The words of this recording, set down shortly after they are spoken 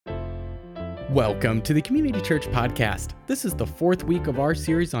Welcome to the Community Church Podcast. This is the fourth week of our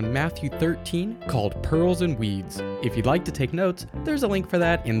series on Matthew 13 called Pearls and Weeds. If you'd like to take notes, there's a link for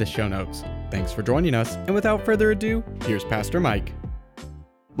that in the show notes. Thanks for joining us, and without further ado, here's Pastor Mike.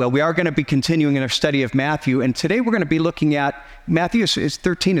 Well, we are going to be continuing in our study of Matthew, and today we're going to be looking at Matthew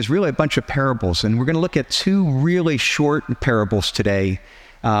 13 is really a bunch of parables, and we're going to look at two really short parables today,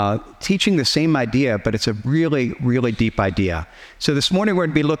 teaching the same idea, but it's a really, really deep idea. So this morning we're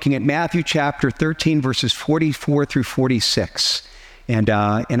going to be looking at Matthew chapter 13, verses 44 through 46. And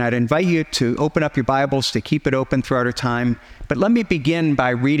I'd invite you to open up your Bibles, to keep it open throughout our time. But let me begin by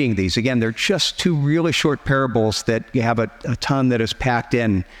reading these. Again, they're just two really short parables that you have a ton that is packed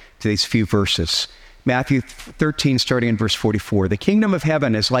in to these few verses. Matthew 13, starting in verse 44. The kingdom of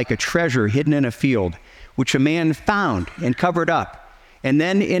heaven is like a treasure hidden in a field, which a man found and covered up. And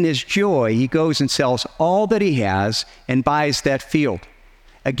then in his joy, he goes and sells all that he has and buys that field.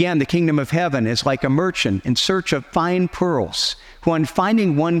 Again, the kingdom of heaven is like a merchant in search of fine pearls, who on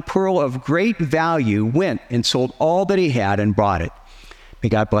finding one pearl of great value went and sold all that he had and bought it. May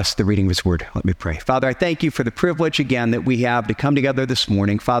God bless the reading of his word. Let me pray. Father, I thank you for the privilege again that we have to come together this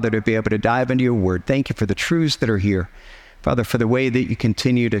morning, Father, to be able to dive into your word. Thank you for the truths that are here. Father, for the way that you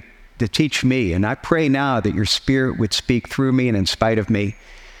continue to teach me. And I pray now that your Spirit would speak through me and in spite of me.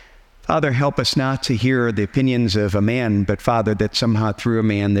 Father, help us not to hear the opinions of a man, but Father, that somehow through a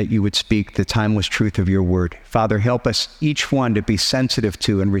man that you would speak the timeless truth of your word. Father, help us each one to be sensitive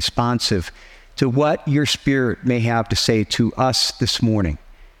to and responsive to what your Spirit may have to say to us this morning.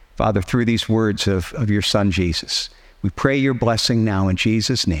 Father, through these words of your Son, Jesus. We pray your blessing now in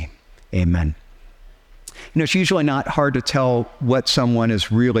Jesus' name. Amen. You know, it's usually not hard to tell what someone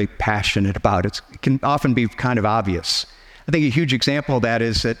is really passionate about. It can often be kind of obvious. I think a huge example of that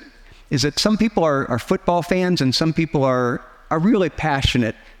is that some people are football fans and some people are really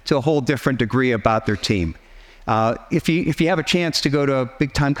passionate to a whole different degree about their team. If you have a chance to go to a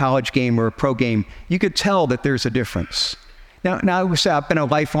big-time college game or a pro game, you could tell that there's a difference. Now I've been a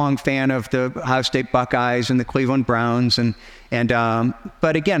lifelong fan of the Ohio State Buckeyes and the Cleveland Browns,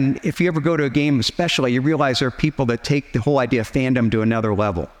 but again, if you ever go to a game especially, you realize there are people that take the whole idea of fandom to another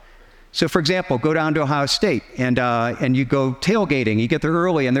level. So for example, go down to Ohio State and you go tailgating. You get there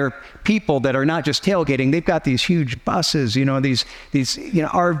early, and there are people that are not just tailgating. They've got these huge buses, these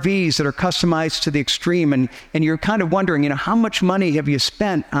RVs that are customized to the extreme, and you're kind of wondering, how much money have you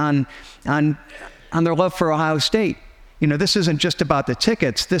spent on their love for Ohio State? This isn't just about the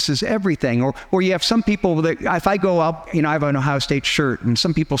tickets. This is everything. Or you have some people that, if I go out, I have an Ohio State shirt, and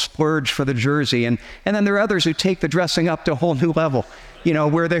some people splurge for the jersey. And then there are others who take the dressing up to a whole new level,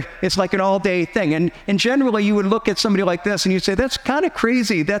 where it's like an all-day thing. And generally, you would look at somebody like this, and you'd say, that's kind of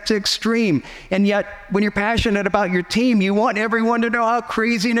crazy. That's extreme. And yet, when you're passionate about your team, you want everyone to know how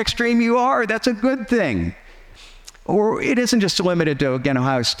crazy and extreme you are. That's a good thing. Or it isn't just limited to, again,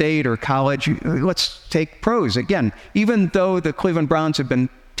 Ohio State or college. Let's take pros. Again, even though the Cleveland Browns have been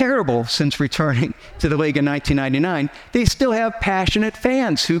terrible since returning to the league in 1999, they still have passionate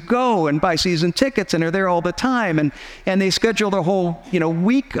fans who go and buy season tickets and are there all the time. And they schedule their whole,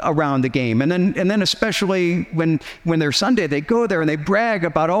 week around the game. And then especially when they're Sunday, they go there and they brag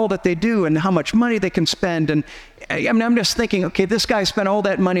about all that they do and how much money they can spend. And I'm just thinking, okay, this guy spent all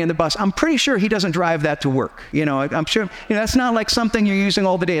that money on the bus. I'm pretty sure he doesn't drive that to work. I'm sure, that's not like something you're using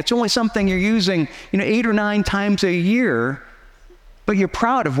all the day. It's only something you're using, 8 or 9 times a year, but you're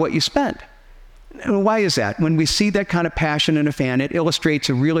proud of what you spent. Why is that? When we see that kind of passion in a fan, it illustrates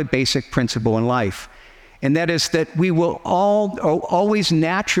a really basic principle in life. And that is that we will always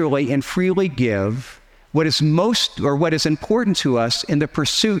naturally and freely give what is most or what is important to us in the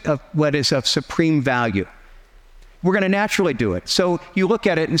pursuit of what is of supreme value. We're going to naturally do it. So you look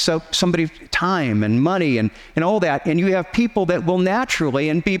at it, and so somebody's time and money and all that, and you have people that will naturally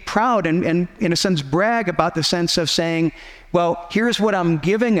and be proud and in a sense brag about the sense of saying, well, here's what I'm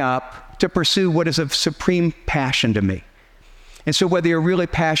giving up to pursue what is of supreme passion to me. And so whether you're really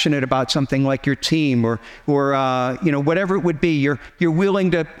passionate about something like your team or whatever it would be, you're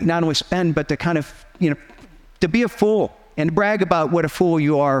willing to not only spend, but to kind of, to be a fool and brag about what a fool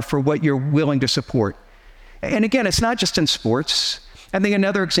you are for what you're willing to support. And again, it's not just in sports. I think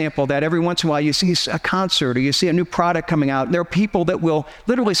another example of that, every once in a while you see a concert or you see a new product coming out, and there are people that will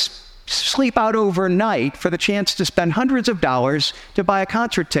literally sleep out overnight for the chance to spend hundreds of dollars to buy a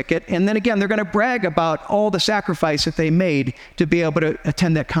concert ticket. And then again, they're going to brag about all the sacrifice that they made to be able to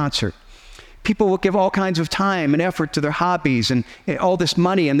attend that concert. People will give all kinds of time and effort to their hobbies and all this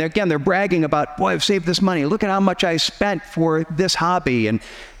money. And they're bragging about, boy, I've saved this money. Look at how much I spent for this hobby. And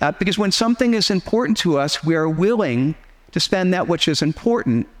because when something is important to us, we are willing to spend that which is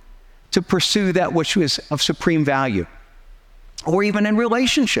important to pursue that which is of supreme value. Or even in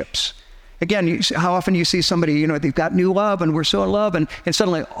relationships. Again, how often you see somebody, they've got new love and we're so in love and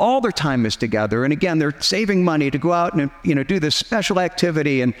suddenly all their time is together. And again, they're saving money to go out and, do this special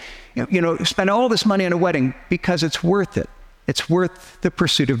activity and, spend all this money on a wedding because it's worth it. It's worth the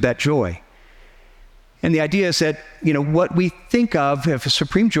pursuit of that joy. And the idea is that, what we think of as a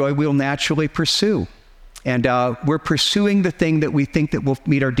supreme joy, we'll naturally pursue. And we're pursuing the thing that we think that will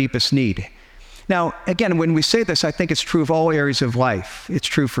meet our deepest need. Now, again, when we say this, I think it's true of all areas of life. It's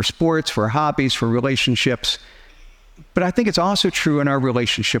true for sports, for hobbies, for relationships. But I think it's also true in our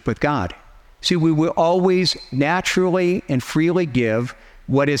relationship with God. See, we will always naturally and freely give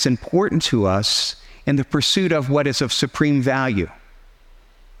what is important to us in the pursuit of what is of supreme value.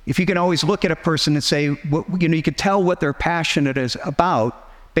 If you can always look at a person and say, you can tell what they're passionate is about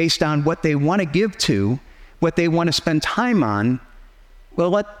based on what they want to give to, what they want to spend time on. Well,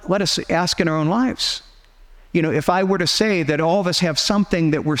 let us ask in our own lives. If I were to say that all of us have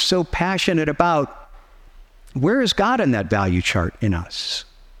something that we're so passionate about, where is God in that value chart in us?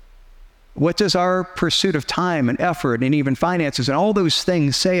 What does our pursuit of time and effort and even finances and all those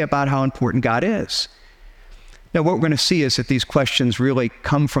things say about how important God is? Now, what we're going to see is that these questions really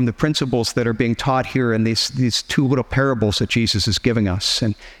come from the principles that are being taught here in these two little parables that Jesus is giving us.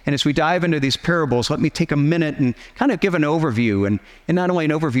 And as we dive into these parables, let me take a minute and kind of give an overview, and not only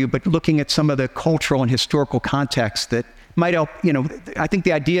an overview, but looking at some of the cultural and historical context that might help. I think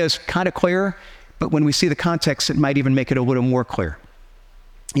the idea is kind of clear, but when we see the context, it might even make it a little more clear.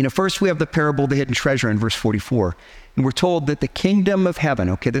 First we have the parable of the hidden treasure in verse 44. And we're told that the kingdom of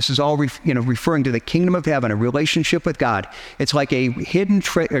heaven, this is all referring to the kingdom of heaven, a relationship with God. It's like a hidden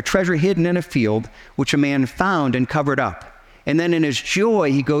treasure hidden in a field, which a man found and covered up. And then in his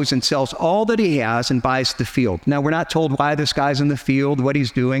joy, he goes and sells all that he has and buys the field. Now, we're not told why this guy's in the field, what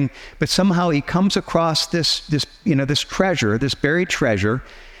he's doing, but somehow he comes across this treasure, this buried treasure,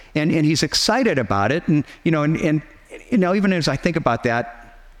 and he's excited about it. And even as I think about that,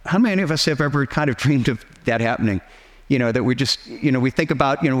 how many of us have ever kind of dreamed of that happening? That we just, we think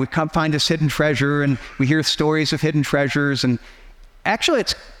about, we come find this hidden treasure and we hear stories of hidden treasures. And actually,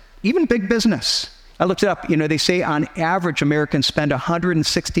 it's even big business. I looked it up. They say on average, Americans spend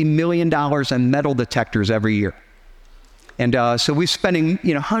 $160 million on metal detectors every year. And so we're spending,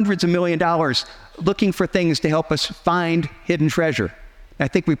 hundreds of $millions looking for things to help us find hidden treasure. I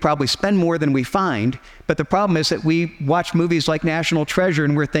think we probably spend more than we find, but the problem is that we watch movies like National Treasure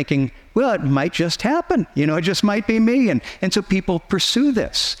and we're thinking, well, it might just happen. It just might be me. And so people pursue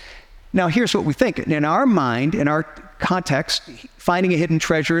this. Now, here's what we think. In our mind, in our context, finding a hidden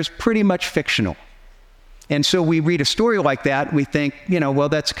treasure is pretty much fictional. And so we read a story like that, we think, well,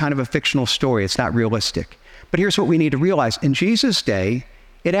 that's kind of a fictional story. It's not realistic. But here's what we need to realize. In Jesus' day,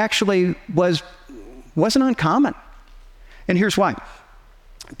 it actually wasn't uncommon. And here's why.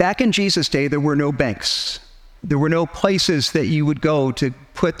 Back in Jesus' day, there were no banks. There were no places that you would go to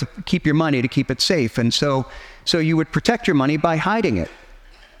keep your money, to keep it safe. And so you would protect your money by hiding it.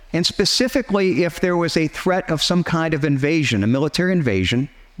 And specifically, if there was a threat of some kind of invasion, a military invasion,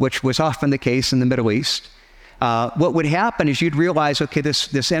 which was often the case in the Middle East, what would happen is you'd realize, okay,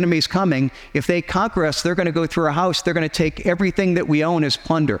 this enemy's coming. If they conquer us, they're going to go through our house. They're going to take everything that we own as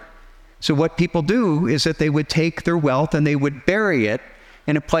plunder. So what people do is that they would take their wealth and they would bury it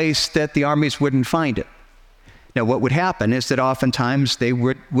in a place that the armies wouldn't find it. Now, what would happen is that oftentimes they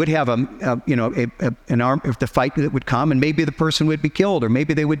would have an arm if the fight that would come, and maybe the person would be killed, or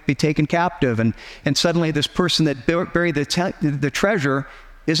maybe they would be taken captive, and suddenly this person that buried the treasure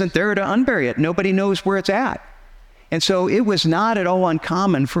isn't there to unbury it. Nobody knows where it's at. And so it was not at all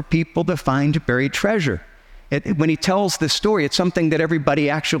uncommon for people to find buried treasure. When he tells this story, it's something that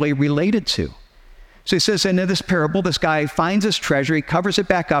everybody actually related to. So he says, in this parable, this guy finds his treasure, he covers it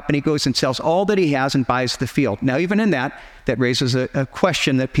back up, and he goes and sells all that he has and buys the field. Now, even in that raises a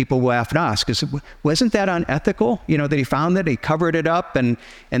question that people will have to ask. Wasn't that unethical, that he found that, he covered it up, and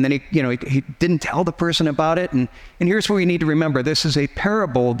then he didn't tell the person about it? And here's what we need to remember. This is a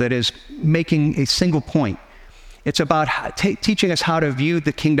parable that is making a single point. It's about teaching us how to view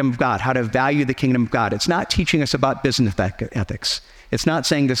the kingdom of God, how to value the kingdom of God. It's not teaching us about business ethics. It's not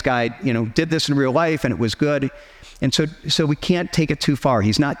saying this guy, did this in real life and it was good. And so we can't take it too far.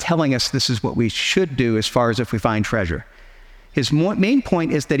 He's not telling us this is what we should do as far as if we find treasure. His main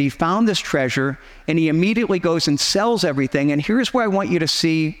point is that he found this treasure and he immediately goes and sells everything. And here's where I want you to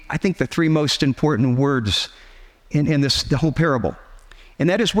see, I think, the three most important words in the whole parable. And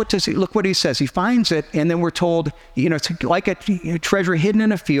that is, look what he says. He finds it, and then we're told, it's like a treasure hidden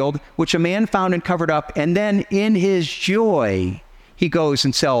in a field, which a man found and covered up. And then in his joy, he goes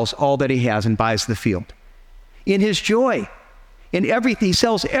and sells all that he has and buys the field. In his joy, in everything, he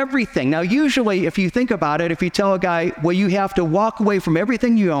sells everything. Now, usually, if you think about it, if you tell a guy, well, you have to walk away from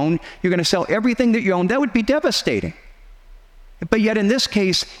everything you own, you're going to sell everything that you own, that would be devastating. But yet in this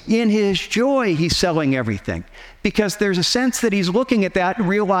case, in his joy, he's selling everything. Because there's a sense that he's looking at that and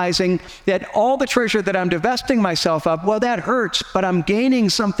realizing that all the treasure that I'm divesting myself of, well, that hurts, but I'm gaining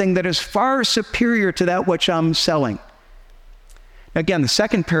something that is far superior to that which I'm selling. Again, the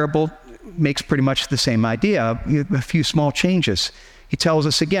second parable makes pretty much the same idea, a few small changes. He tells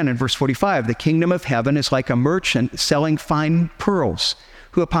us again in verse 45, the kingdom of heaven is like a merchant selling fine pearls,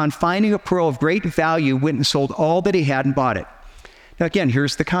 who upon finding a pearl of great value went and sold all that he had and bought it. Now again,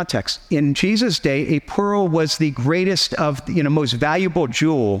 here's the context. In Jesus' day, a pearl was the greatest of, most valuable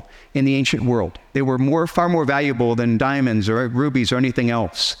jewel in the ancient world. They were far more valuable than diamonds or rubies or anything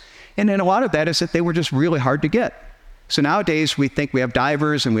else. And then a lot of that is that they were just really hard to get. So nowadays we think we have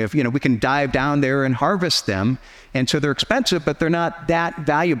divers and we can dive down there and harvest them. And so they're expensive, but they're not that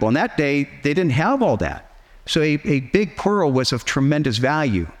valuable. In that day, they didn't have all that. So a big pearl was of tremendous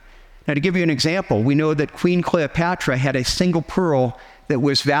value. Now, to give you an example, we know that Queen Cleopatra had a single pearl that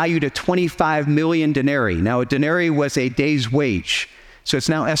was valued at 25 million denarii. Now, a denarii was a day's wage. So it's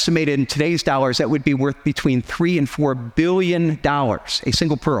now estimated in today's dollars that would be worth between $3 and $4 billion, a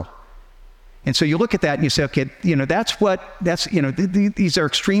single pearl. And so you look at that and you say, okay, these are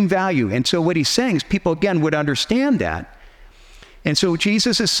extreme value. And so what he's saying is people, again, would understand that. And so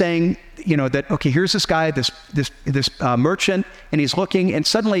Jesus is saying, that, okay, here's this guy, this merchant, and he's looking, and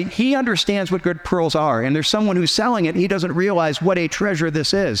suddenly he understands what good pearls are. And there's someone who's selling it, and he doesn't realize what a treasure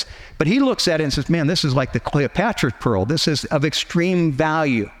this is. But he looks at it and says, man, this is like the Cleopatra pearl. This is of extreme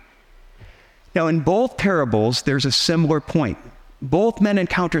value. Now, in both parables, there's a similar point. Both men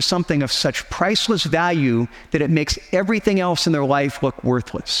encounter something of such priceless value that it makes everything else in their life look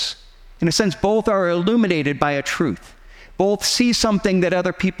worthless. In a sense, both are illuminated by a truth. Both see something that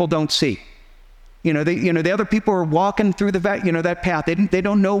other people don't see. The other people are walking through that path. They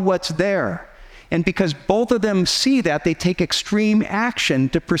don't know what's there. And because both of them see that, they take extreme action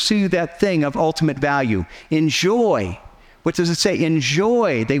to pursue that thing of ultimate value. In joy, what does it say? In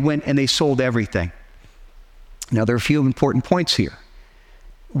joy, they went and they sold everything. Now, there are a few important points here.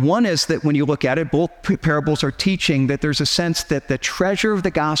 One is that when you look at it, both parables are teaching that there's a sense that the treasure of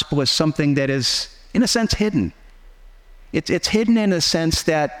the gospel is something that is, in a sense, hidden. It's hidden in a sense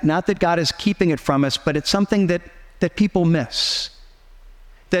that, not that God is keeping it from us, but it's something that people miss.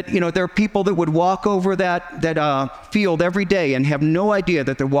 That, there are people that would walk over that field every day and have no idea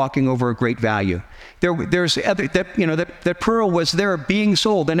that they're walking over a great value. That pearl was there being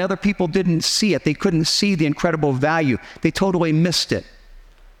sold, and other people didn't see it. They couldn't see the incredible value. They totally missed it.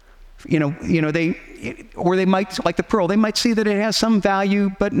 They might, like the pearl, they might see that it has some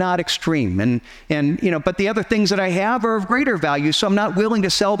value, but not extreme. But the other things that I have are of greater value, so I'm not willing to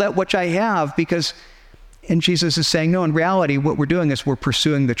sell that which I have because. And Jesus is saying, no, in reality, what we're doing is we're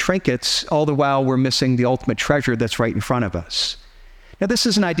pursuing the trinkets, all the while we're missing the ultimate treasure that's right in front of us. Now, this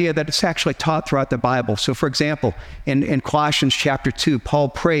is an idea that it's actually taught throughout the Bible. So, for example, in Colossians chapter 2, Paul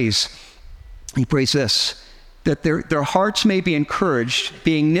prays this, that their hearts may be encouraged,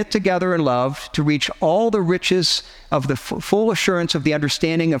 being knit together in love, to reach all the riches of the full assurance of the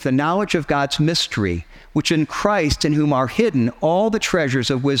understanding of the knowledge of God's mystery, which in Christ, in whom are hidden all the treasures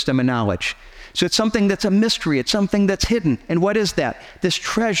of wisdom and knowledge. So it's something that's a mystery. It's something that's hidden. And what is that? This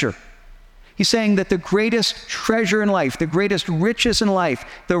treasure. He's saying that the greatest treasure in life, the greatest riches in life,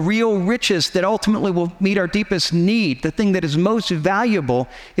 the real riches that ultimately will meet our deepest need, the thing that is most valuable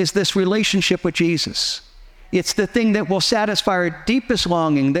is this relationship with Jesus. It's the thing that will satisfy our deepest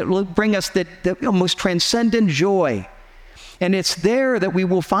longing, that will bring us the most transcendent joy. And it's there that we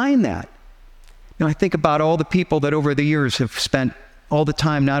will find that. I think about all the people that over the years have spent all the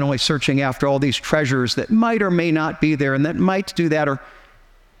time not only searching after all these treasures that might or may not be there and that might do that, or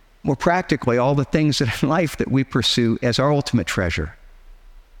more practically, all the things in life that we pursue as our ultimate treasure.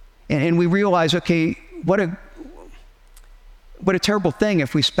 And we realize, okay, what a terrible thing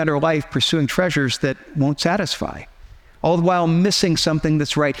if we spend our life pursuing treasures that won't satisfy, all the while missing something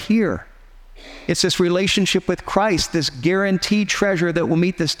that's right here. It's this relationship with Christ, this guaranteed treasure that will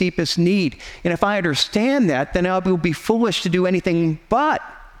meet this deepest need. And if I understand that, then I will be foolish to do anything but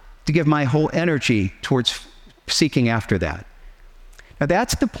to give my whole energy towards seeking after that. Now,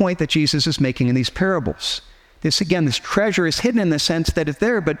 that's the point that Jesus is making in these parables. This treasure is hidden in the sense that it's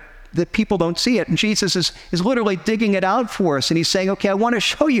there, but the people don't see it. And Jesus is literally digging it out for us. And he's saying, okay, I want to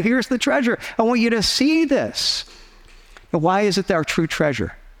show you, here's the treasure. I want you to see this. Now, why is it our true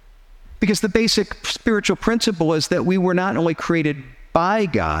treasure? Because the basic spiritual principle is that we were not only created by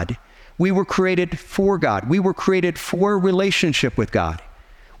God, we were created for God. We were created for a relationship with God.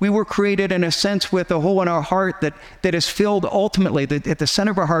 We were created in a sense with a hole in our heart that is filled ultimately at the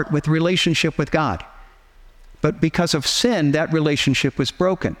center of our heart with relationship with God. But because of sin, that relationship was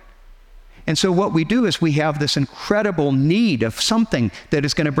broken. And so what we do is we have this incredible need of something that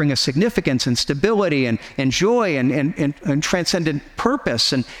is going to bring us significance and stability and joy and transcendent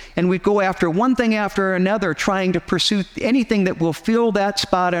purpose. And we go after one thing after another, trying to pursue anything that will fill that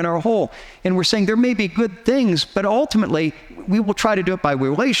spot in our hole. And we're saying there may be good things, but ultimately we will try to do it by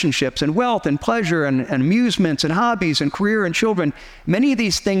relationships and wealth and pleasure and amusements and hobbies and career and children. Many of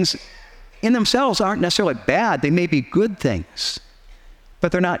these things in themselves aren't necessarily bad. They may be good things,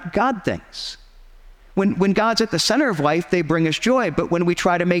 but they're not God things. When God's at the center of life, they bring us joy. But when we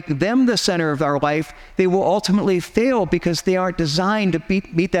try to make them the center of our life, they will ultimately fail because they aren't designed to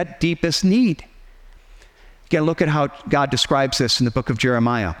meet that deepest need. Again, look at how God describes this in the book of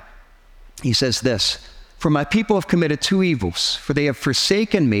Jeremiah. He says this, "For my people have committed two evils, for they have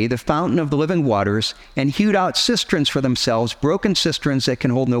forsaken me, the fountain of the living waters, and hewed out cisterns for themselves, broken cisterns that can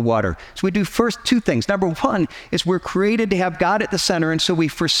hold no water." So we do first two things. Number one is we're created to have God at the center, and so we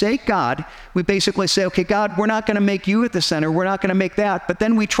forsake God. We basically say, okay, God, we're not going to make you at the center. We're not going to make that. But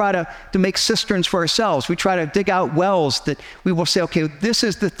then we try to make cisterns for ourselves. We try to dig out wells that we will say, okay, this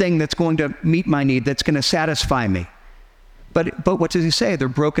is the thing that's going to meet my need, that's going to satisfy me. But what does he say? They're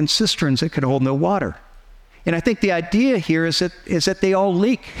broken cisterns that can hold no water. And I think the idea here is that they all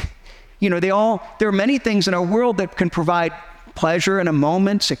leak. You know, there are many things in our world that can provide pleasure in a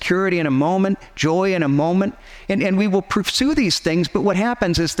moment, security in a moment, joy in a moment. And we will pursue these things, but what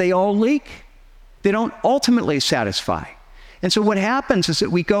happens is they all leak. They don't ultimately satisfy. And so what happens is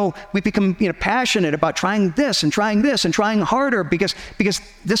that we become passionate about trying this and trying harder because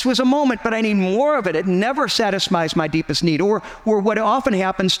this was a moment, but I need more of it. It never satisfies my deepest need. Or what often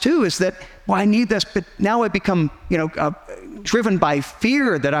happens too is that, well, I need this, but now I become, driven by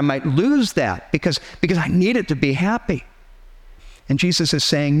fear that I might lose that because I need it to be happy. And Jesus is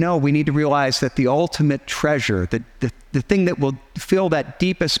saying, no, we need to realize that the ultimate treasure, the thing that will fill that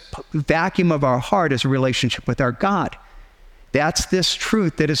deepest vacuum of our heart is a relationship with our God. That's this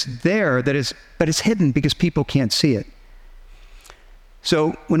truth that is there, but it's hidden because people can't see it.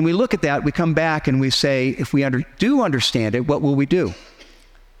 So when we look at that, we come back and we say, if we do understand it, what will we do?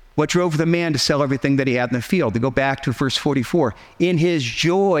 What drove the man to sell everything that he had in the field? To go back to verse 44, in his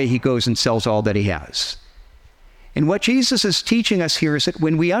joy, he goes and sells all that he has. And what Jesus is teaching us here is that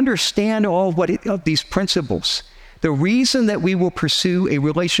when we understand all of these principles, the reason that we will pursue a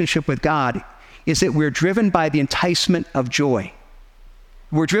relationship with God is that we're driven by the enticement of joy.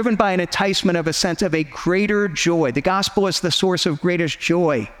 We're driven by an enticement of a sense of a greater joy. The gospel is the source of greatest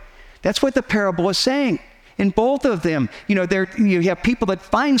joy. That's what the parable is saying. In both of them, you have people that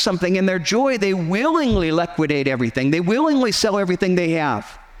find something in their joy, they willingly liquidate everything. They willingly sell everything they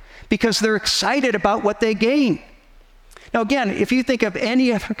have because they're excited about what they gain. Now again, if you think of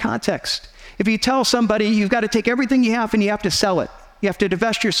any other context, if you tell somebody you've got to take everything you have and you have to sell it, you have to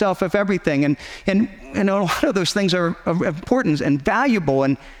divest yourself of everything. And a lot of those things are important and valuable,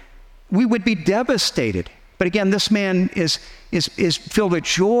 and we would be devastated. But again, this man is filled with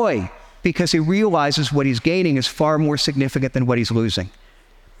joy because he realizes what he's gaining is far more significant than what he's losing.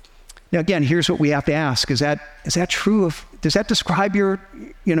 Now again, here's what we have to ask. Is that true? Does that describe your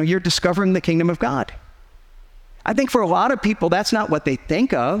discovering the kingdom of God? I think for a lot of people, that's not what they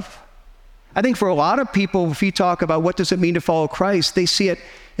think of. I think for a lot of people, if you talk about what does it mean to follow Christ, they see it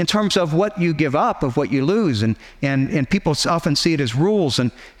in terms of what you give up, of what you lose. And people often see it as rules.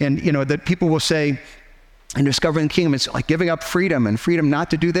 And that people will say, in discovering the kingdom, it's like giving up freedom and freedom not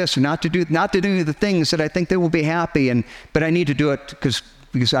to do this or not to do the things that I think they will be happy. But I need to do it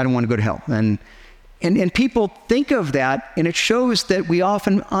because I don't want to go to hell. And people think of that, and it shows that we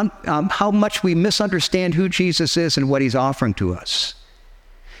often, how much we misunderstand who Jesus is and what he's offering to us.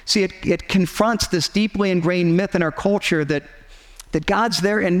 See, it confronts this deeply ingrained myth in our culture that God's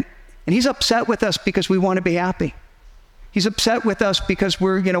there and he's upset with us because we want to be happy. He's upset with us because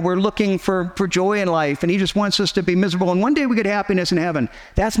we're looking for joy in life, and he just wants us to be miserable. And one day we get happiness in heaven.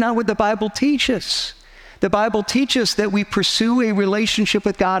 That's not what the Bible teaches. The Bible teaches that we pursue a relationship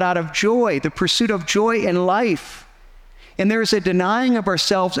with God out of joy, the pursuit of joy in life. And there's a denying of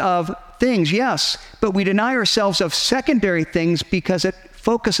ourselves of things, yes, but we deny ourselves of secondary things because it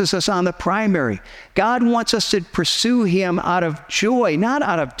focuses us on the primary. God wants us to pursue him out of joy, not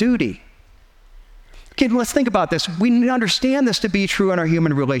out of duty. Okay, let's think about this. We understand this to be true in our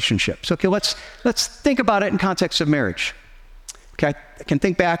human relationships. Okay, let's think about it in context of marriage. I can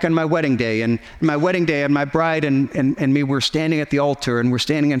think back on my wedding day, and my wedding day, and my bride and me were standing at the altar, and we're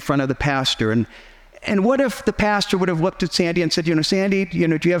standing in front of the pastor. And what if the pastor would have looked at Sandy and said, Sandy, do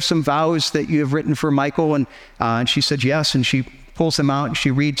you have some vows that you have written for Michael? And she said yes, and she pulls them out and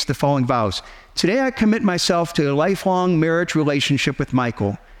she reads the following vows. Today I commit myself to a lifelong marriage relationship with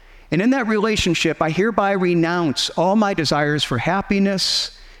Michael. And in that relationship, I hereby renounce all my desires for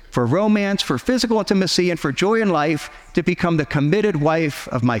happiness, for romance, for physical intimacy, and for joy in life to become the committed wife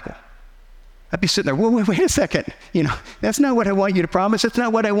of Michael. I'd be sitting there, wait a second. That's not what I want you to promise. That's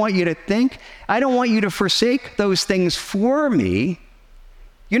not what I want you to think. I don't want you to forsake those things for me.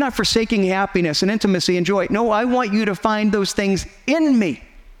 You're not forsaking happiness and intimacy and joy. No, I want you to find those things in me.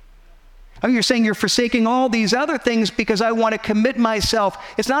 Oh, you're saying you're forsaking all these other things because I want to commit myself.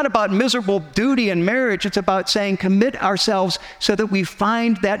 It's not about miserable duty in marriage. It's about saying commit ourselves so that we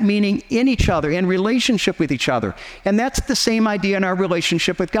find that meaning in each other, in relationship with each other. And that's the same idea in our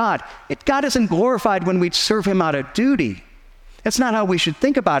relationship with God. God isn't glorified when we serve him out of duty. That's not how we should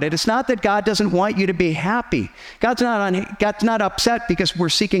think about it. It's not that God doesn't want you to be happy. God's not upset because we're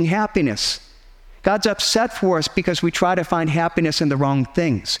seeking happiness. God's upset for us because we try to find happiness in the wrong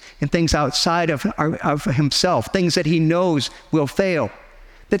things, in things outside of himself, things that he knows will fail.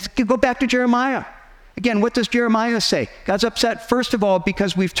 Let's go back to Jeremiah. Again, what does Jeremiah say? God's upset, first of all,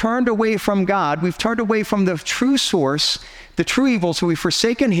 because we've turned away from God. We've turned away from the true source, the true evil, so we've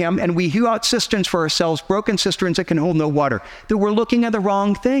forsaken him, and we hew out cisterns for ourselves, broken cisterns that can hold no water. That we're looking at the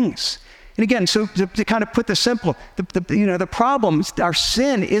wrong things. And again, so to kind of put this simple, the problem, our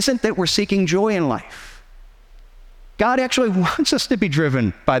sin isn't that we're seeking joy in life. God actually wants us to be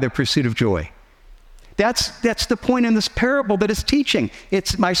driven by the pursuit of joy. That's the point in this parable that it's teaching.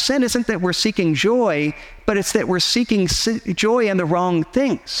 My sin isn't that we're seeking joy, but it's that we're seeking joy in the wrong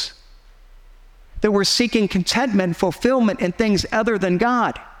things. That we're seeking contentment and fulfillment in things other than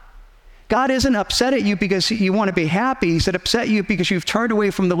God. God isn't upset at you because you want to be happy. He's upset at you because you've turned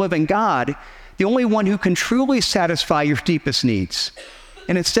away from the living God, the only one who can truly satisfy your deepest needs.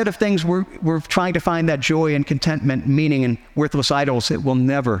 And instead of things, we're trying to find that joy and contentment, meaning in worthless idols that will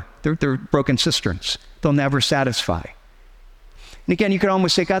never, they're broken cisterns. They'll never satisfy. And again, you could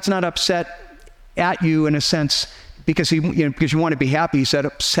almost say God's not upset at you in a sense because because you want to be happy. He's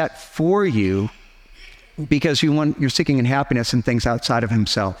upset for you because you're seeking in happiness in things outside of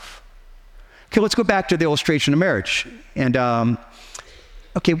himself. Okay, let's go back to the illustration of marriage. And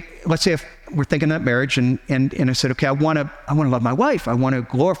let's say if we're thinking of marriage, and I said, okay, I want to love my wife. I want to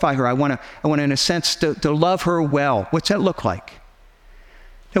glorify her. I want in a sense to love her well. What's that look like?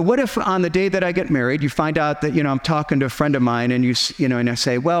 Now, what if on the day that I get married, you find out that I'm talking to a friend of mine, and and I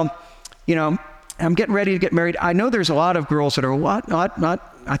say, well, I'm getting ready to get married. I know there's a lot of girls that are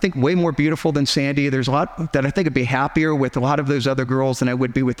I think way more beautiful than Sandy. There's a lot that I think would be happier with a lot of those other girls than I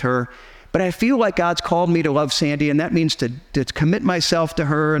would be with her. But I feel like God's called me to love Sandy, and that means to commit myself to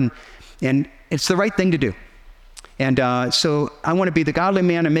her, and it's the right thing to do. And so I want to be the godly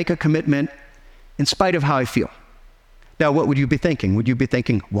man and make a commitment in spite of how I feel. Now, what would you be thinking? Would you be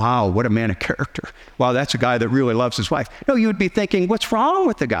thinking, wow, what a man of character. Wow, that's a guy that really loves his wife. No, you would be thinking, what's wrong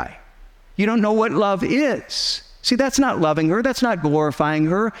with the guy? You don't know what love is. See, that's not loving her. That's not glorifying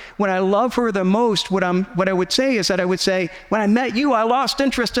her. When I love her the most, what I would say is that I would say, when I met you, I lost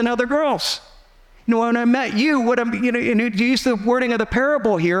interest in other girls. When I met you, to use the wording of the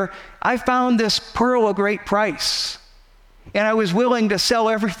parable here, I found this pearl of great price. And I was willing to sell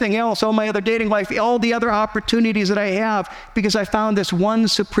everything else, all my other dating life, all the other opportunities that I have, because I found this one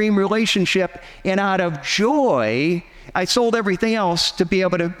supreme relationship. And out of joy, I sold everything else to be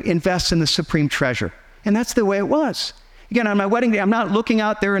able to invest in the supreme treasure. And that's the way it was. Again, on my wedding day, I'm not looking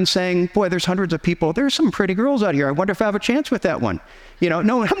out there and saying, boy, there's hundreds of people. There's some pretty girls out here. I wonder if I have a chance with that one.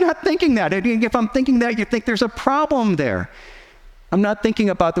 No, I'm not thinking that. If I'm thinking that, you think there's a problem there. I'm not thinking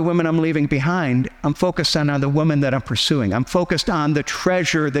about the women I'm leaving behind. I'm focused on the woman that I'm pursuing. I'm focused on the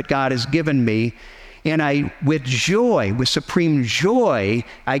treasure that God has given me. And with joy, with supreme joy,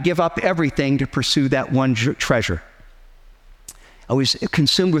 I give up everything to pursue that one treasure. I was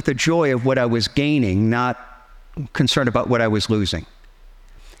consumed with the joy of what I was gaining, not concerned about what I was losing.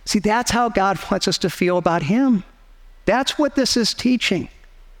 See, that's how God wants us to feel about him. That's what this is teaching.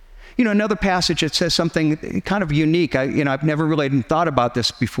 Another passage that says something kind of unique. I've never really thought about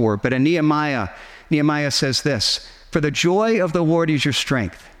this before, but in Nehemiah says this, for the joy of the Lord is your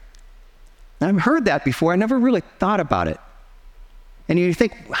strength. And I've heard that before. I never really thought about it. And you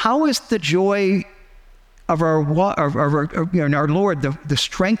think, how is the joy of our Lord, the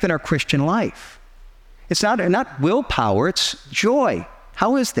strength in our Christian life? It's not willpower, it's joy.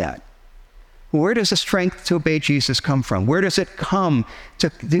 How is that? Where does the strength to obey Jesus come from? Where does it come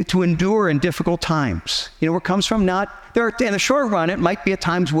to endure in difficult times? Where it comes from? In the short run, it might be at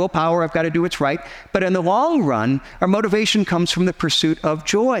times willpower, I've got to do what's right. But in the long run, our motivation comes from the pursuit of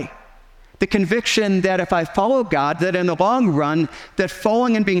joy. The conviction that if I follow God, that in the long run, that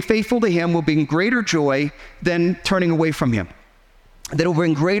following and being faithful to Him will bring greater joy than turning away from Him. That it will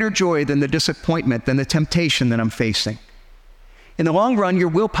bring greater joy than the disappointment, than the temptation that I'm facing. In the long run, your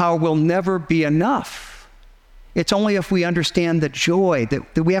willpower will never be enough. It's only if we understand the joy,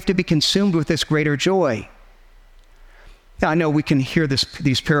 that we have to be consumed with this greater joy. Now, I know we can hear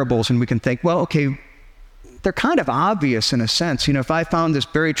these parables and we can think, well, okay, they're kind of obvious in a sense. If I found this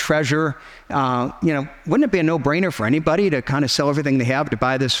buried treasure, wouldn't it be a no-brainer for anybody to kind of sell everything they have to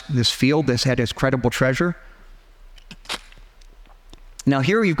buy this field that had this credible treasure? Now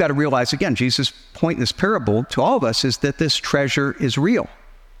here you've got to realize, again, Jesus' point in this parable to all of us is that this treasure is real.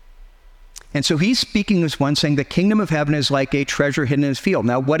 And so he's speaking as one saying the kingdom of heaven is like a treasure hidden in his field.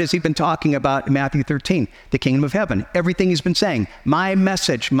 Now what has he been talking about in Matthew 13? The kingdom of heaven. Everything he's been saying, my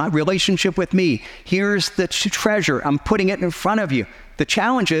message, my relationship with me, here's the treasure, I'm putting it in front of you. The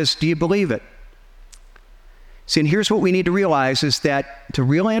challenge is, do you believe it? See, and here's what we need to realize is that to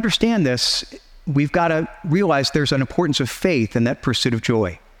really understand this, we've got to realize there's an importance of faith in that pursuit of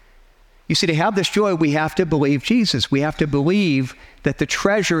joy. You see, to have this joy, we have to believe Jesus. We have to believe that the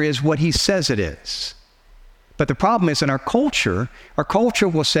treasure is what he says it is. But the problem is in our culture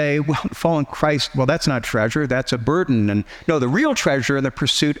will say, well, following Christ, well, that's not treasure, that's a burden. And no, the real treasure in the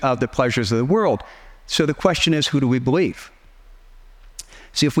pursuit of the pleasures of the world. So the question is, who do we believe?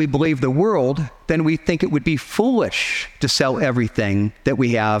 See, if we believe the world, then we think it would be foolish to sell everything that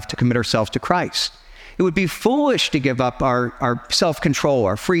we have to commit ourselves to Christ. It would be foolish to give up our self-control,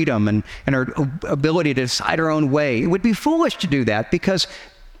 our freedom, and our ability to decide our own way. It would be foolish to do that because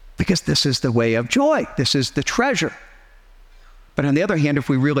this is the way of joy. This is the treasure. But on the other hand, if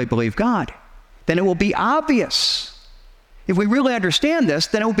we really believe God, then it will be obvious. If we really understand this,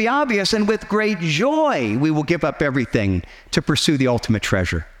 then it will be obvious, and with great joy, we will give up everything to pursue the ultimate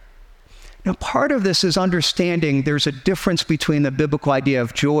treasure. Now, part of this is understanding there's a difference between the biblical idea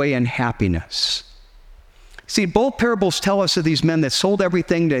of joy and happiness. See, both parables tell us of these men that sold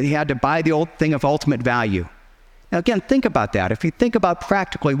everything that they had to buy the old thing of ultimate value. Now, again, think about that. If you think about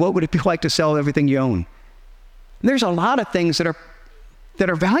practically, what would it be like to sell everything you own? And there's a lot of things that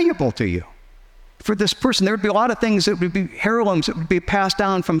are valuable to you. For this person, there would be a lot of things that would be heirlooms that would be passed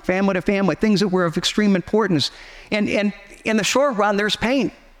down from family to family, things that were of extreme importance. And in the short run, there's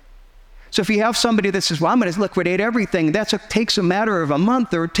pain. So if you have somebody that says, well, I'm going to liquidate everything, takes a matter of a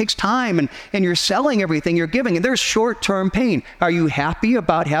month, or it takes time, and you're selling everything you're giving, and there's short-term pain. Are you happy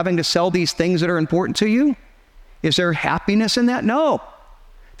about having to sell these things that are important to you? Is there happiness in that? No.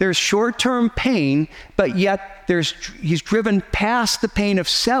 There's short-term pain, but yet he's driven past the pain of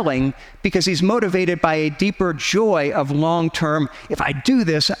selling because he's motivated by a deeper joy of long-term, if I do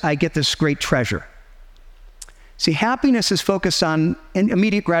this, I get this great treasure. See, happiness is focused on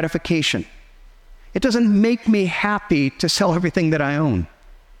immediate gratification. It doesn't make me happy to sell everything that I own.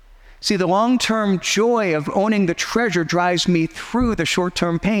 See, the long-term joy of owning the treasure drives me through the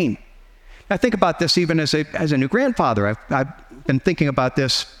short-term pain. I think about this even as a new grandfather. I've been thinking about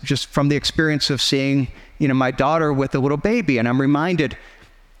this just from the experience of seeing, my daughter with a little baby, and I'm reminded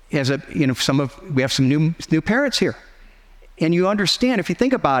we have some new parents here, and you understand if you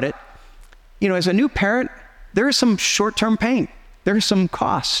think about it, as a new parent, there is some short-term pain. There is some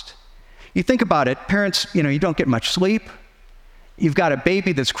cost. You think about it, parents, you don't get much sleep. You've got a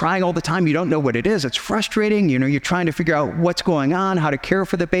baby that's crying all the time. You don't know what it is. It's frustrating. You're trying to figure out what's going on, how to care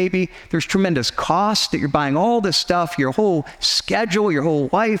for the baby. There's tremendous cost that you're buying all this stuff. Your whole schedule, your whole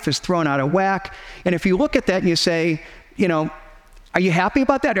life is thrown out of whack. And if you look at that and you say, are you happy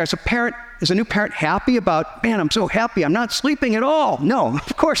about that? As a new parent happy about, man, I'm so happy, I'm not sleeping at all? No,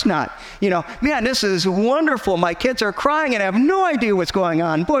 of course not. Man, this is wonderful. My kids are crying and I have no idea what's going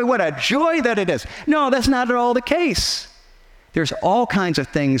on. Boy, what a joy that it is. No, that's not at all the case. There's all kinds of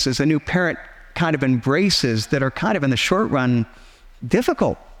things as a new parent kind of embraces that are kind of in the short run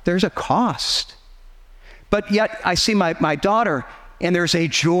difficult. There's a cost. But yet I see my daughter, and there's a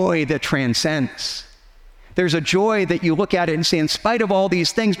joy that transcends. There's a joy that you look at it and say, in spite of all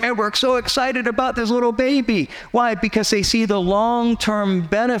these things, man, we're so excited about this little baby. Why? Because they see the long-term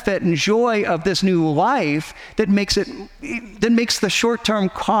benefit and joy of this new life that makes the short-term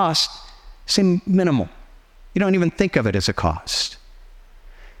cost seem minimal. You don't even think of it as a cost.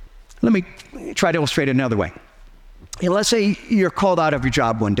 Let me try to illustrate it another way. Let's say you're called out of your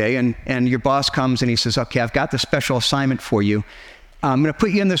job one day and your boss comes and he says, okay, I've got the special assignment for you. I'm going to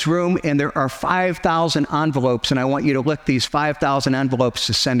put you in this room, and there are 5,000 envelopes, and I want you to lick these 5,000 envelopes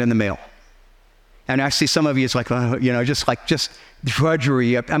to send in the mail. And I see some of you, it's like, just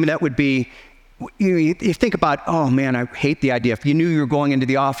drudgery. I mean, that would be, you think about, oh man, I hate the idea. If you knew you were going into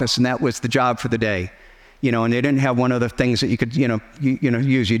the office and that was the job for the day, and they didn't have one of the things that you could,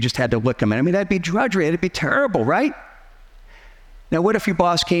 use, you just had to lick them. And I mean, that'd be drudgery. It'd be terrible, right? Now, what if your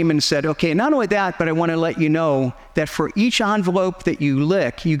boss came and said, okay, not only that, but I want to let you know that for each envelope that you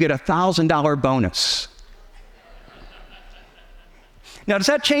lick, you get a $1,000 bonus. Now, does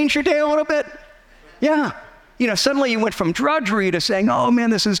that change your day a little bit? Yeah. Suddenly you went from drudgery to saying, oh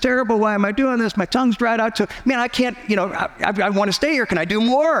man, this is terrible. Why am I doing this? My tongue's dried out. So, man, I can't, I want to stay here. Can I do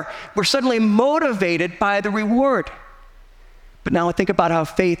more? We're suddenly motivated by the reward. But now think about how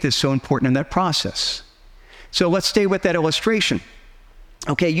faith is so important in that process. So let's stay with that illustration.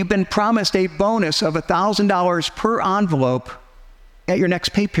 Okay, you've been promised a bonus of $1,000 per envelope at your next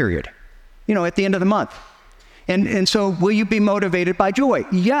pay period, at the end of the month. And so will you be motivated by joy?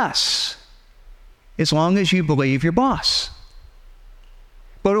 Yes. As long as you believe your boss.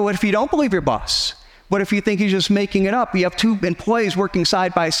 But what if you don't believe your boss? What if you think he's just making it up? You have two employees working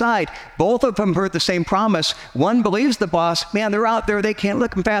side by side. Both of them heard the same promise. One believes the boss. Man, they're out there. They can't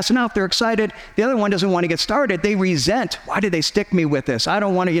lick them fast enough. They're excited. The other one doesn't want to get started. They resent. Why did they stick me with this? I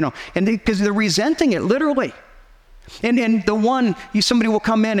don't want to, and because they're resenting it, literally. And the one, somebody will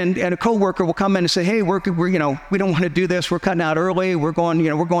come in and a coworker will come in and say, hey, we don't want to do this. We're cutting out early. We're going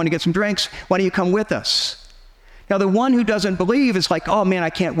to get some drinks. Why don't you come with us? Now, the one who doesn't believe is like, oh man, I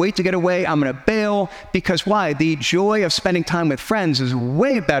can't wait to get away. I'm going to bail. Because why? The joy of spending time with friends is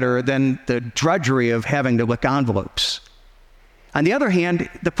way better than the drudgery of having to lick envelopes. On the other hand,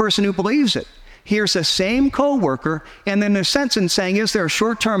 the person who believes it hears the same coworker, and then there's sense in saying, is there a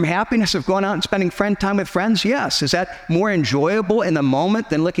short-term happiness of going out and spending time with friends? Yes. Is that more enjoyable in the moment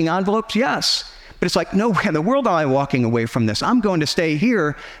than licking envelopes? Yes. But it's like, no way in the world am I walking away from this. I'm going to stay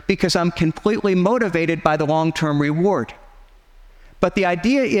here because I'm completely motivated by the long-term reward. But the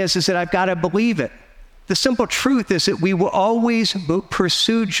idea is that I've got to believe it. The simple truth is that we will always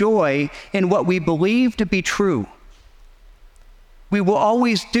pursue joy in what we believe to be true. We will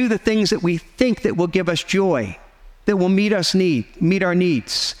always do the things that we think that will give us joy, that will meet our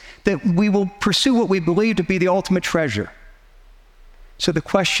needs, that we will pursue what we believe to be the ultimate treasure. So the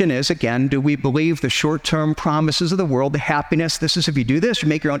question is, again, do we believe the short-term promises of the world, the happiness, this is if you do this, you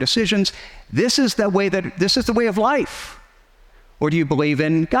make your own decisions, this is the way of life? Or do you believe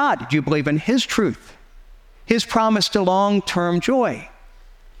in God? Do you believe in His truth, His promise to long-term joy?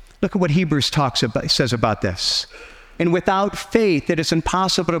 Look at what Hebrews says about this. And without faith, it is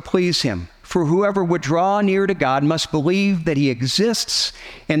impossible to please Him. For whoever would draw near to God must believe that He exists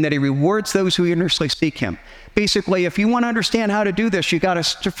and that He rewards those who earnestly seek Him. Basically, if you want to understand how to do this, you got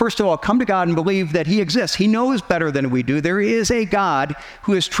to, first of all, come to God and believe that He exists. He knows better than we do. There is a God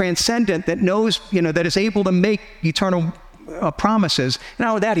who is transcendent, that knows, that is able to make eternal promises. And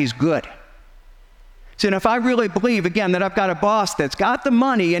out of that, He's good. So if I really believe, again, that I've got a boss that's got the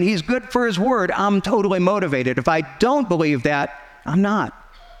money and he's good for his word, I'm totally motivated. If I don't believe that, I'm not.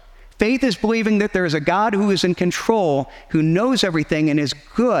 Faith is believing that there is a God who is in control, who knows everything and is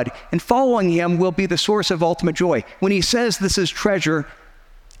good, and following Him will be the source of ultimate joy. When He says this is treasure,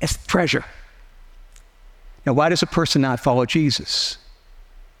 it's treasure. Now, why does a person not follow Jesus?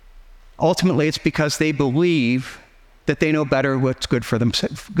 Ultimately, it's because they believe that they know better what's good for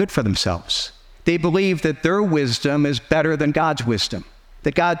themselves. They believe that their wisdom is better than God's wisdom.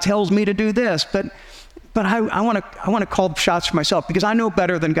 That God tells me to do this, but I want to call the shots for myself because I know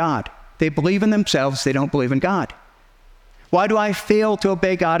better than God. They believe in themselves, they don't believe in God. Why do I fail to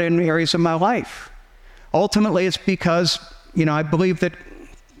obey God in areas of my life? Ultimately, it's because, I believe that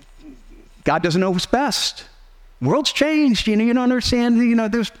God doesn't know what's best. The world's changed, you don't understand,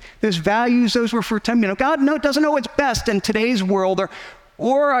 there's values, those were for time, God doesn't know what's best in today's world,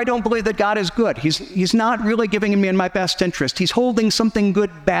 or I don't believe that God is good. He's not really giving me in my best interest. He's holding something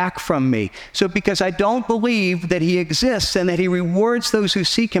good back from me. So because I don't believe that He exists and that He rewards those who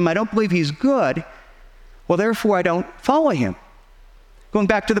seek Him, I don't believe He's good, well, therefore I don't follow Him. Going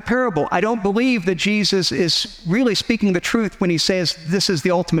back to the parable, I don't believe that Jesus is really speaking the truth when He says this is the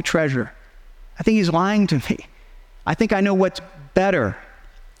ultimate treasure. I think He's lying to me. I think I know what's better.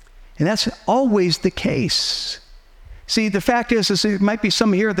 And that's always the case. See, the fact is there might be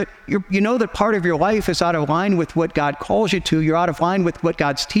some here that that part of your life is out of line with what God calls you to. You're out of line with what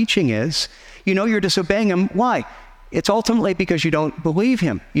God's teaching is. You're disobeying Him. Why? It's ultimately because you don't believe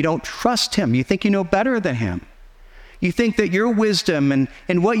Him. You don't trust Him. You think you know better than Him. You think that your wisdom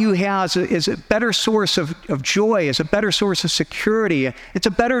and what you have is a better source of joy, is a better source of security. It's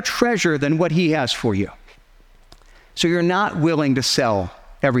a better treasure than what he has for you. So you're not willing to sell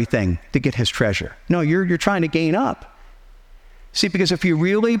everything to get his treasure. No, you're trying to gain up. See, because if you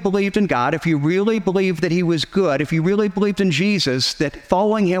really believed in God, if you really believed that he was good, if you really believed in Jesus, that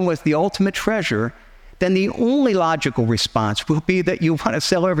following him was the ultimate treasure, then the only logical response will be that you want to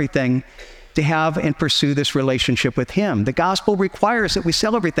sell everything to have and pursue this relationship with him. The gospel requires that we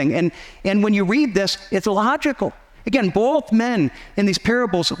sell everything. And when you read this, it's logical. Again, both men in these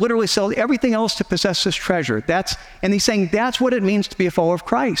parables literally sell everything else to possess this treasure. And he's saying that's what it means to be a follower of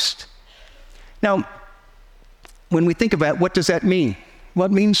Christ. Now, when we think about it, what does that mean? Well,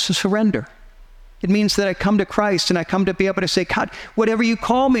 it means to surrender. It means that I come to Christ and I come to be able to say, God, whatever you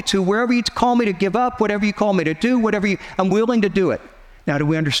call me to, wherever you call me to give up, whatever you call me to do, I'm willing to do it. Now, do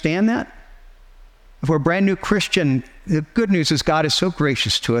we understand that? If we're a brand new Christian, the good news is God is so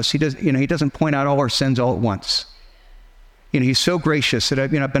gracious to us. He doesn't point out all our sins all at once. He's so gracious that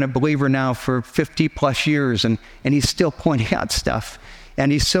I've been a believer now for 50 plus years and he's still pointing out stuff.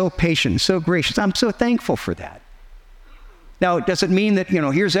 And he's so patient, so gracious. I'm so thankful for that. Now, does it mean that,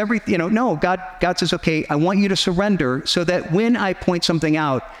 here's everything? No, God says, okay, I want you to surrender so that when I point something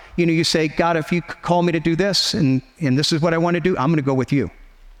out, you say, God, if you call me to do this and this is what I want to do, I'm going to go with you.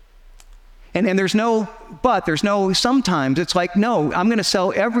 And there's no but, there's no sometimes. It's like, no, I'm going to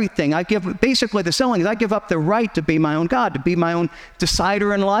sell everything. Basically the selling is I give up the right to be my own God, to be my own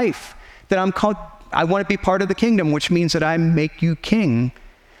decider in life, that I want to be part of the kingdom, which means that I make you king.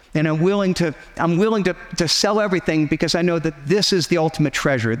 And I'm willing to sell everything because I know that this is the ultimate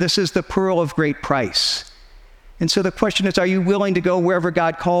treasure. This is the pearl of great price. And so the question is, are you willing to go wherever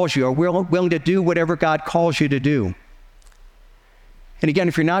God calls you? Are you willing to do whatever God calls you to do? And again,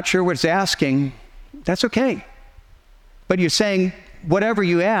 if you're not sure what it's asking, that's okay. But you're saying, whatever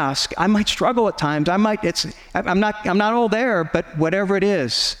you ask, I might struggle at times. I'm not all there, but whatever it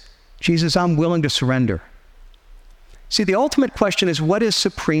is, Jesus, I'm willing to surrender. See, the ultimate question is, what is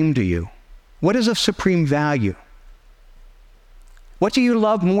supreme to you? What is of supreme value? What do you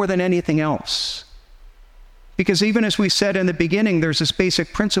love more than anything else? Because even as we said in the beginning, there's this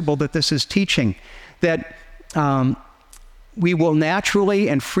basic principle that this is teaching, that we will naturally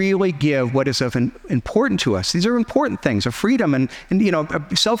and freely give what is of important to us. These are important things. Of freedom and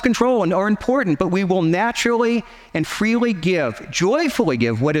self-control are important, but we will naturally and freely give, joyfully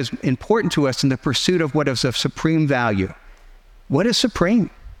give what is important to us in the pursuit of what is of supreme value. What is supreme?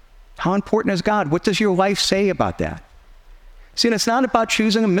 How important is God? What does your life say about that? See, and it's not about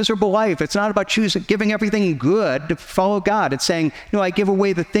choosing a miserable life. It's not about giving everything good to follow God. It's saying, I give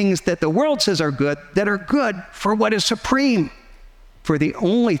away the things that the world says are good for what is supreme, for the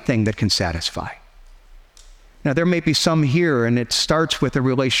only thing that can satisfy. Now, there may be some here, and it starts with a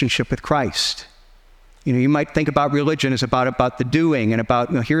relationship with Christ. You might think about religion as about the doing and about,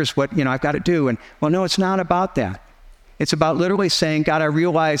 here's what, I've got to do. And, well, no, it's not about that. It's about literally saying, God, I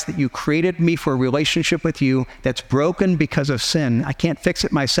realize that you created me for a relationship with you that's broken because of sin. I can't fix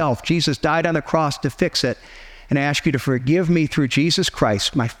it myself. Jesus died on the cross to fix it. And I ask you to forgive me through Jesus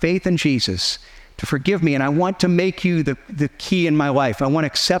Christ, my faith in Jesus, to forgive me. And I want to make you the key in my life. I want to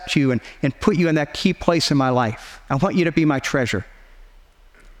accept you and put you in that key place in my life. I want you to be my treasure.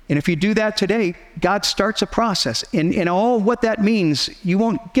 And if you do that today, God starts a process. And all what that means, you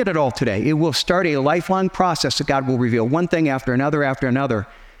won't get it all today. It will start a lifelong process that God will reveal one thing after another.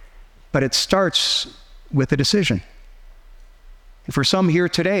 But it starts with a decision. And for some here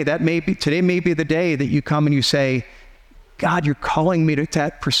today, today may be the day that you come and you say, God, you're calling me to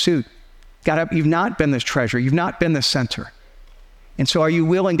that pursuit. God, you've not been this treasure. You've not been the center. And so are you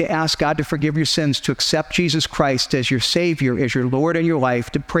willing to ask God to forgive your sins, to accept Jesus Christ as your Savior, as your Lord in your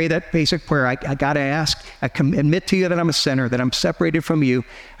life, to pray that basic prayer? I got to ask, admit to you that I'm a sinner, that I'm separated from you.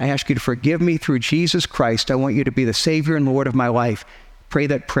 I ask you to forgive me through Jesus Christ. I want you to be the Savior and Lord of my life. Pray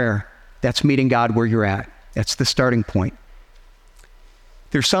that prayer. That's meeting God where you're at. That's the starting point.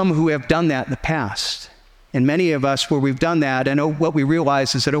 There's some who have done that in the past. And many of us, where we've done that, and what we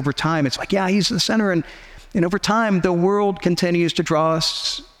realize is that over time, it's like, yeah, he's the center. And over time, the world continues to draw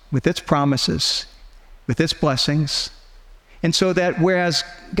us with its promises, with its blessings. And so that whereas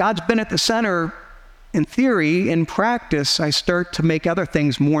God's been at the center in theory, in practice, I start to make other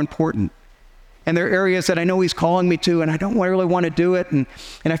things more important. And there are areas that I know he's calling me to, and I don't really want to do it. And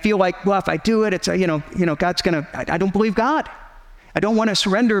I feel like, well, if I do it, it's, God's going to, I don't believe God. I don't want to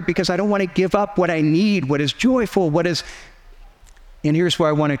surrender because I don't want to give up what I need, what is joyful, and here's where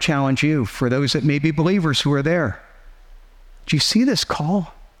I want to challenge you, for those that may be believers who are there. Do you see this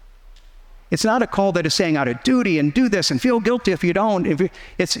call? It's not a call that is saying out of duty and do this and feel guilty if you don't.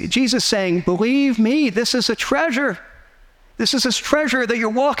 It's Jesus saying, believe me, this is a treasure. This is this treasure that you're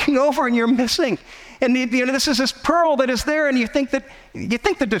walking over and you're missing. And this is this pearl that is there, and you think that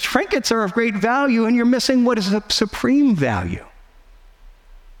the trinkets are of great value, and you're missing what is of supreme value.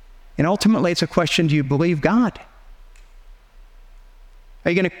 And ultimately, it's a question, do you believe God?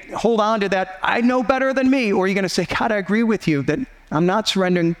 Are you going to hold on to that, I know better than me? Or are you going to say, God, I agree with you that I'm not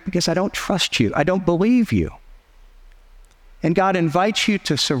surrendering because I don't trust you. I don't believe you. And God invites you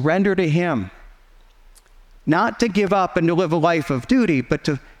to surrender to him. Not to give up and to live a life of duty, but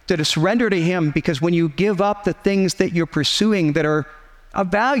to surrender to him, because when you give up the things that you're pursuing that are of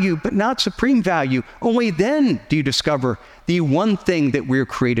value but not supreme value, only then do you discover the one thing that we're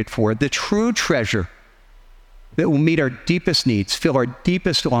created for, the true treasure that will meet our deepest needs, fill our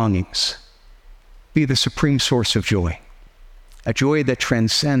deepest longings, be the supreme source of joy, a joy that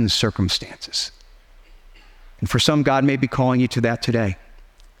transcends circumstances. And for some, God may be calling you to that today.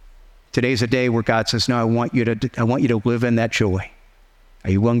 Today's a day where God says, no, I want you to live in that joy. Are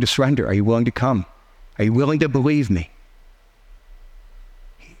you willing to surrender? Are you willing to come? Are you willing to believe me?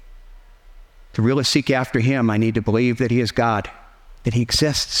 To really seek after him, I need to believe that he is God, that he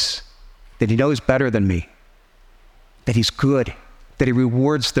exists, that he knows better than me, that he's good, that he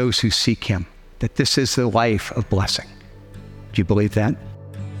rewards those who seek him, that this is the life of blessing. Do you believe that?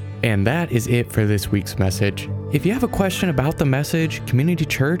 And that is it for this week's message. If you have a question about the message, community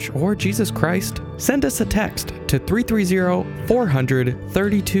church, or Jesus Christ, send us a text to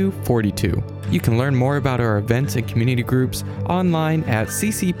 330-400-3242. You can learn more about our events and community groups online at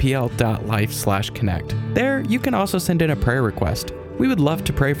ccpl.life/connect. There, you can also send in a prayer request. We would love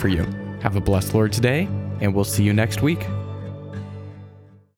to pray for you. Have a blessed Lord's Day, and we'll see you next week.